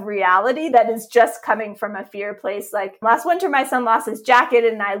representative of reality, that is just coming from a fear place. Like, last winter, my son lost his jacket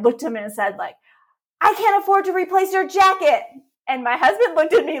and I looked at him and said like, I can't afford to replace your jacket. And my husband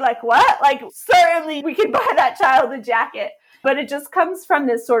looked at me like, what? Like, certainly we can buy that child a jacket. But it just comes from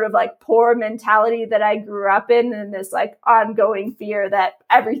this sort of like poor mentality that I grew up in and this like ongoing fear that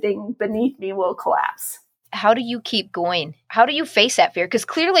everything beneath me will collapse. How do you keep going? How do you face that fear? Because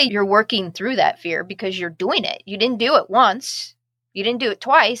clearly you're working through that fear because you're doing it. You didn't do it once. You didn't do it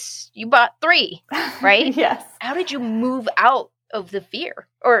twice. You bought 3, right? Yes. How did you move out of the fear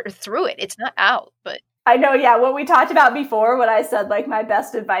or through it? It's not out, but. I know, yeah. What we talked about before, what I said, like my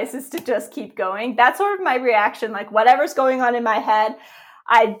best advice is to just keep going. That's sort of my reaction. Like, whatever's going on in my head,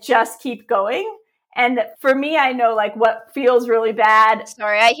 I just keep going. And for me, I know like what feels really bad.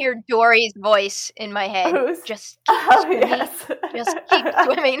 Sorry, I hear Dory's voice in my head. Just keep swimming. Yes. Just keep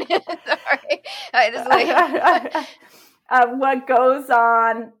swimming. Sorry. It's like... what goes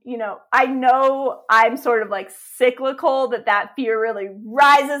on, I know I'm sort of like cyclical, that fear really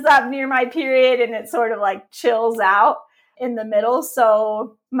rises up near my period and it sort of like chills out in the middle.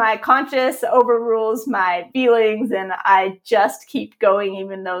 So my conscious overrules my feelings and I just keep going,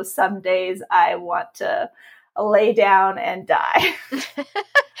 even though some days I want to lay down and die.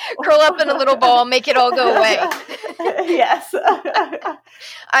 Curl up in a little ball, make it all go away. Yes.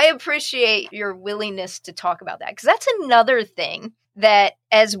 I appreciate your willingness to talk about that, because that's another thing that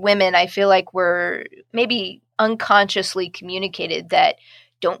as women, I feel like we're maybe unconsciously communicated that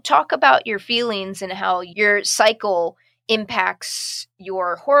don't talk about your feelings and how your cycle impacts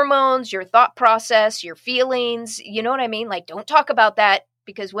your hormones, your thought process, your feelings. You know what I mean? Like, don't talk about that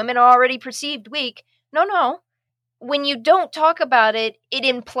because women are already perceived weak. No. When you don't talk about it, it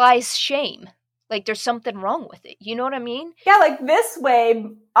implies shame. Like there's something wrong with it. You know what I mean? Yeah, like this way,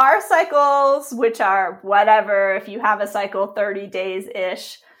 our cycles, which are whatever, if you have a cycle, 30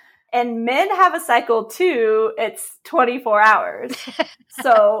 days-ish, and men have a cycle too, it's 24 hours.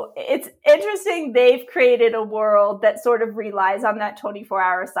 So it's interesting. They've created a world that sort of relies on that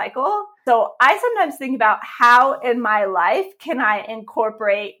 24-hour cycle. So I sometimes think about how in my life can I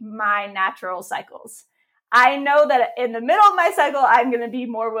incorporate my natural cycles? I know that in the middle of my cycle, I'm going to be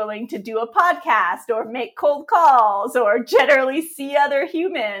more willing to do a podcast or make cold calls or generally see other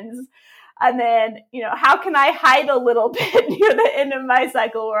humans. And then, how can I hide a little bit near the end of my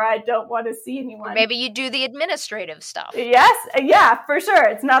cycle where I don't want to see anyone? Or maybe you do the administrative stuff. Yes. Yeah, for sure.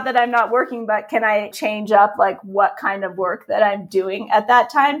 It's not that I'm not working, but can I change up like what kind of work that I'm doing at that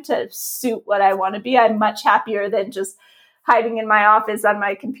time to suit what I want to be? I'm much happier than just hiding in my office on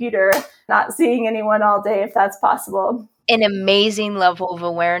my computer, not seeing anyone all day if that's possible. An amazing level of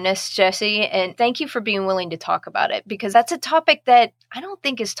awareness, Jessie. And thank you for being willing to talk about it, because that's a topic that I don't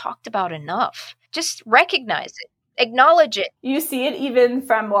think is talked about enough. Just recognize it, acknowledge it. You see it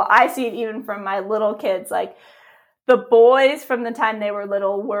I see it even from my little kids. Like the boys from the time they were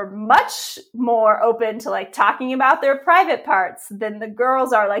little were much more open to like talking about their private parts than the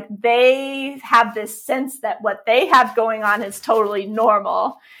girls are. Like they have this sense that what they have going on is totally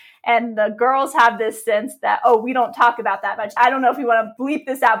normal. And the girls have this sense that, we don't talk about that much. I don't know if you want to bleep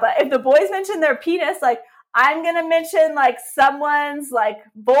this out, but if the boys mention their penis, like I'm going to mention like someone's like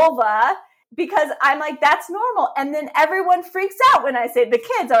vulva, because I'm like, that's normal. And then everyone freaks out when I say, the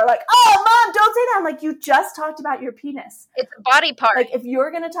kids are like, oh, Mom, don't say that. I'm like, you just talked about your penis. It's a body part. Like if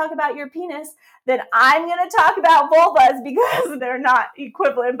you're going to talk about your penis, then I'm going to talk about vulvas because they're not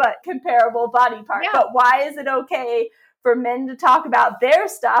equivalent, but comparable body parts. Yeah. But why is it okay for men to talk about their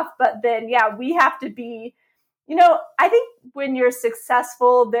stuff? But then, we have to be, I think when you're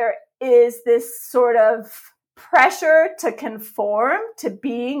successful, there is this sort of pressure to conform to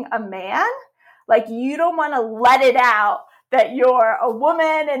being a man. Like you don't want to let it out that you're a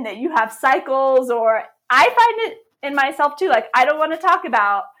woman and that you have cycles, or I find it in myself too. Like I don't want to talk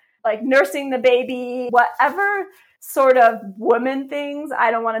about like nursing the baby, whatever sort of woman things I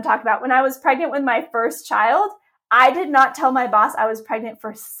don't want to talk about. When I was pregnant with my first child, I did not tell my boss I was pregnant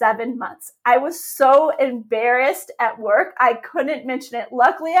for 7 months. I was so embarrassed at work. I couldn't mention it.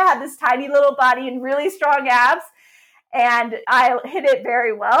 Luckily, I had this tiny little body and really strong abs, and I hid it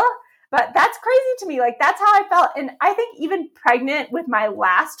very well. But that's crazy to me. Like, that's how I felt. And I think even pregnant with my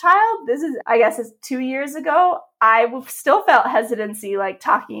last child, is 2 years ago, I still felt hesitancy, like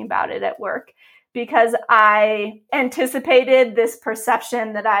talking about it at work, because I anticipated this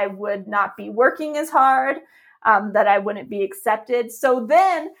perception that I would not be working as hard, that I wouldn't be accepted. So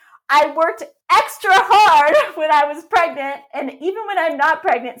then I worked extra hard when I was pregnant and even when I'm not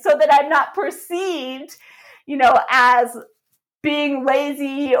pregnant, so that I'm not perceived, as being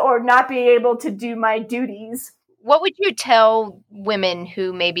lazy or not being able to do my duties. What would you tell women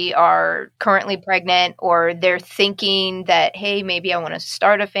who maybe are currently pregnant, or they're thinking that, hey, maybe I want to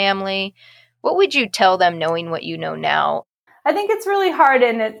start a family? What would you tell them knowing what you know now? I think it's really hard,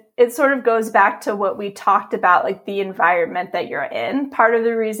 and it sort of goes back to what we talked about, like the environment that you're in. Part of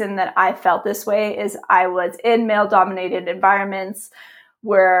the reason that I felt this way is I was in male-dominated environments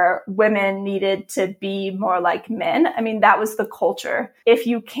where women needed to be more like men. I mean, that was the culture. If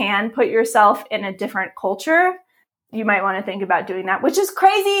you can put yourself in a different culture, you might want to think about doing that, which is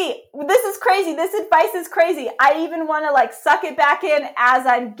crazy. This is crazy. This advice is crazy. I even want to like suck it back in as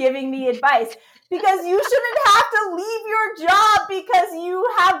I'm giving the advice. Because you shouldn't have to leave your job because you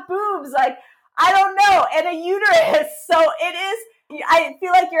have boobs. Like, I don't know, and a uterus. So it is, I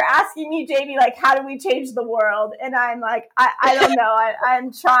feel like you're asking me, Jamie, like, how do we change the world? And I'm like, I don't know.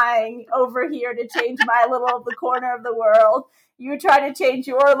 I'm trying over here to change my little the corner of the world. You try to change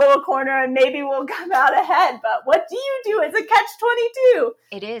your little corner and maybe we'll come out ahead. But what do? It's a catch-22.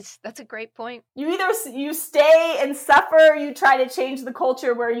 It is. That's a great point. You stay and suffer. You try to change the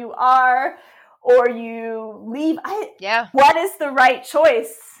culture where you are, or you leave. Yeah. What is the right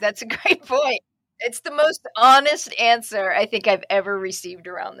choice? That's a great point. It's the most honest answer I think I've ever received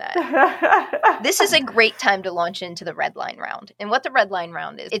around that. This is a great time to launch into the red line round. And what the red line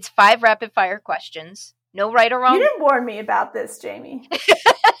round is, it's 5 rapid fire questions. No right or wrong. You didn't warn me about this, Jamie.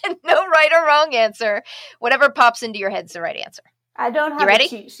 No right or wrong answer. Whatever pops into your head's the right answer. I don't have a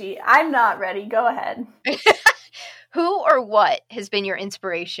cheat sheet. I'm not ready. Go ahead. Who or what has been your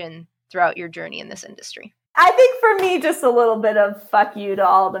inspiration throughout your journey in this industry? I think for me, just a little bit of fuck you to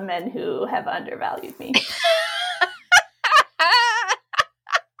all the men who have undervalued me.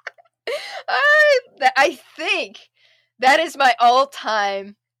 I think that is my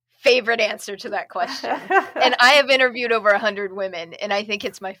all-time favorite answer to that question. And I have interviewed over 100 women, and I think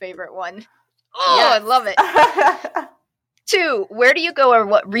it's my favorite one. Oh, yes. I love it. 2, where do you go or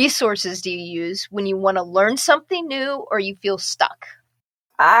what resources do you use when you want to learn something new or you feel stuck?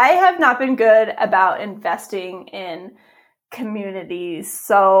 I have not been good about investing in communities.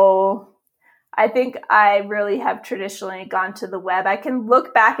 So I think I really have traditionally gone to the web. I can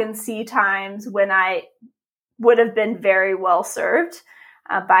look back and see times when I would have been very well served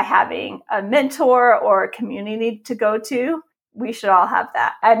by having a mentor or a community to go to. We should all have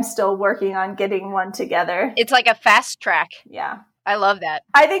that. I'm still working on getting one together. It's like a fast track. Yeah. I love that.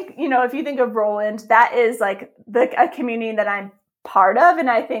 I think, if you think of Roland, that is like a community that I'm part of. And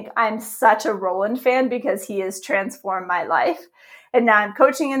I think I'm such a Roland fan because he has transformed my life. And now I'm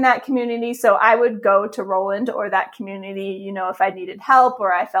coaching in that community. So I would go to Roland or that community, if I needed help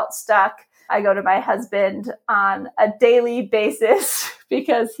or I felt stuck. I go to my husband on a daily basis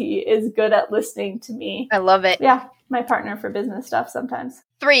because he is good at listening to me. I love it. Yeah. My partner for business stuff sometimes.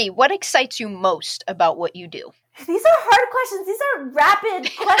 3, what excites you most about what you do? These are hard questions. These are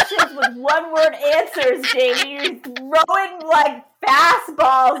rapid questions with one-word answers, Jamie. You're throwing like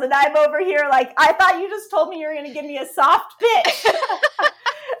fastballs, and I'm over here like, I thought you just told me you were going to give me a soft pitch.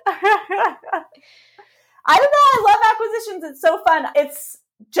 I don't know. I love acquisitions. It's so fun. It's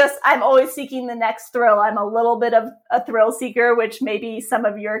just, I'm always seeking the next thrill. I'm a little bit of a thrill seeker, which maybe some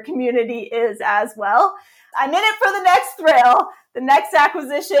of your community is as well. I'm in it for the next thrill, the next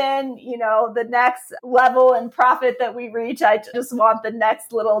acquisition, the next level and profit that we reach. I just want the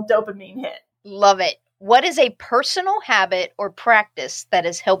next little dopamine hit. Love it. What is a personal habit or practice that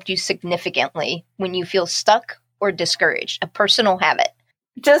has helped you significantly when you feel stuck or discouraged? A personal habit.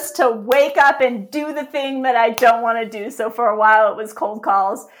 Just to wake up and do the thing that I don't want to do. So for a while it was cold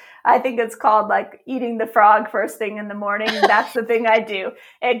calls. I think it's called like eating the frog first thing in the morning. That's the thing I do.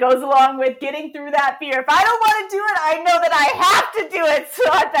 It goes along with getting through that fear. If I don't want to do it, I know that I have to do it. So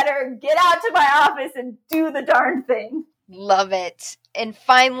I better get out to my office and do the darn thing. Love it. And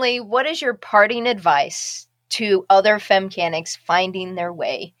finally, what is your parting advice to other femcanics finding their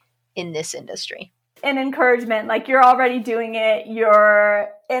way in this industry? An encouragement, like you're already doing it. You're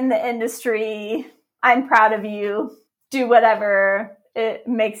in the industry. I'm proud of you. Do whatever it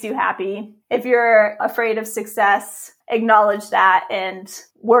makes you happy. If you're afraid of success, acknowledge that and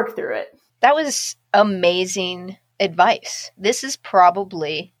work through it. That was amazing advice. This is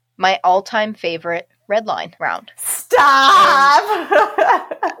probably my all-time favorite red line round. Stop!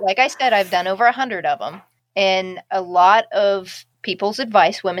 And, like I said, I've done over 100 of them. And a lot of people's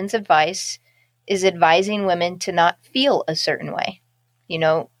advice, women's advice, is advising women to not feel a certain way.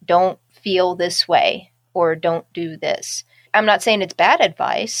 Don't feel this way or don't do this. I'm not saying it's bad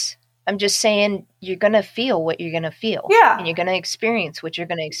advice. I'm just saying you're going to feel what you're going to feel. Yeah. And you're going to experience what you're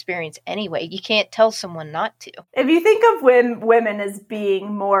going to experience anyway. You can't tell someone not to. If you think of women as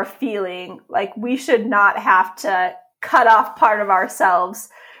being more feeling, like we should not have to cut off part of ourselves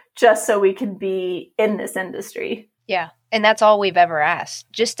just so we can be in this industry. Yeah. And that's all we've ever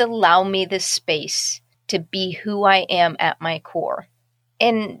asked. Just allow me the space to be who I am at my core.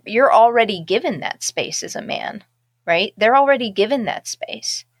 And you're already given that space as a man. Right? They're already given that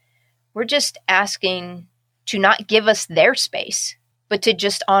space. We're just asking to not give us their space, but to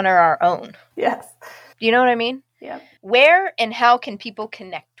just honor our own. Yes. Do you know what I mean? Yeah. Where and how can people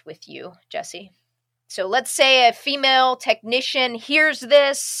connect with you, Jessie? So let's say a female technician hears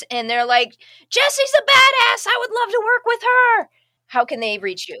this and they're like, Jessie's a badass. I would love to work with her. How can they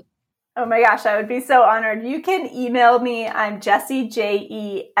reach you? Oh my gosh, I would be so honored. You can email me. I'm Jessie,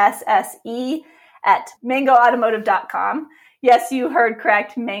 Jesse, at mangoautomotive.com. Yes, you heard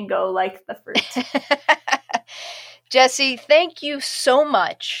correct. Mango, like the fruit. Jessie, thank you so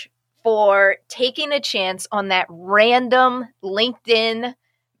much for taking a chance on that random LinkedIn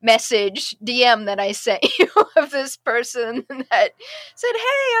message DM that I sent you of this person that said,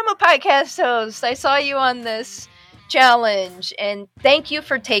 hey, I'm a podcast host. I saw you on this challenge. And thank you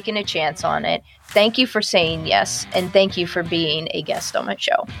for taking a chance on it. Thank you for saying yes. And thank you for being a guest on my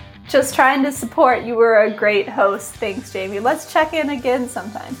show. Just trying to support. You were a great host. Thanks, Jamie. Let's check in again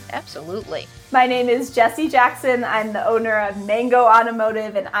sometime. Absolutely. My name is Jessie Jackson. I'm the owner of Mango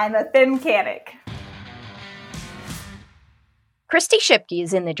Automotive, and I'm a femcanic. Christy Shipke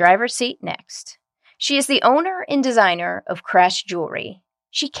is in the driver's seat next. She is the owner and designer of Crash Jewelry.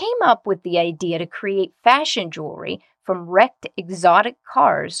 She came up with the idea to create fashion jewelry from wrecked exotic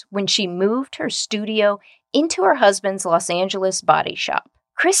cars when she moved her studio into her husband's Los Angeles body shop.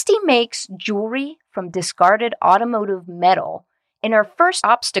 Christy makes jewelry from discarded automotive metal, and her first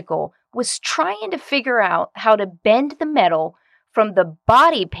obstacle was trying to figure out how to bend the metal from the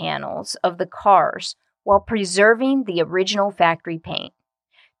body panels of the cars while preserving the original factory paint.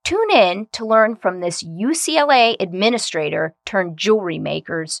 Tune in to learn from this UCLA administrator turned jewelry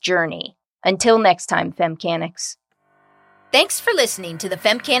maker's journey. Until next time, Femcanics. Thanks for listening to the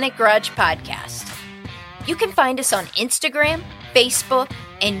Femcanic Garage podcast. You can find us on Instagram, Facebook,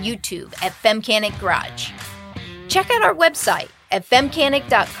 and YouTube at Femcanic Garage. Check out our website at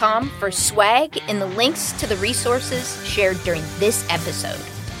femcanic.com for swag and the links to the resources shared during this episode.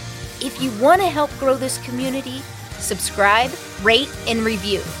 If you want to help grow this community, subscribe, rate, and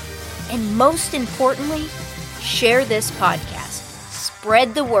review. And most importantly, share this podcast.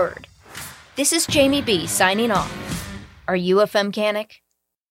 Spread the word. This is Jamie B. signing off. Are you a femcanic?